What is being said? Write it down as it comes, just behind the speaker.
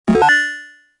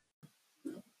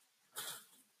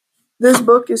This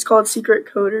book is called Secret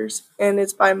Coders, and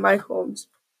it's by Mike Holmes.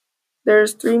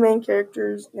 There's three main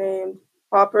characters named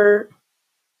Hopper,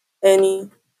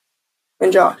 Annie,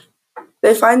 and Josh.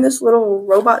 They find this little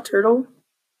robot turtle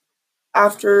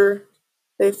after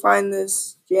they find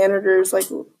this janitor's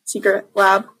secret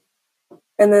lab,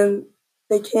 and then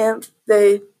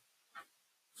they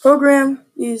program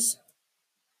these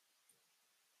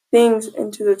things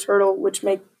into the turtle which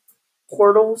make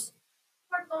portals,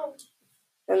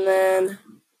 and then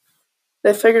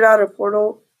they figured out a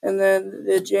portal, and then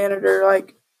the janitor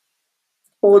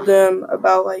told them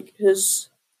about his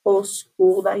whole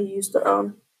school that he used to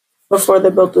own before they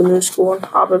built the new school on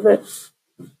top of it.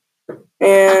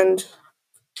 And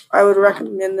I would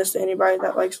recommend this to anybody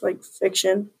that likes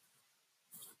fiction.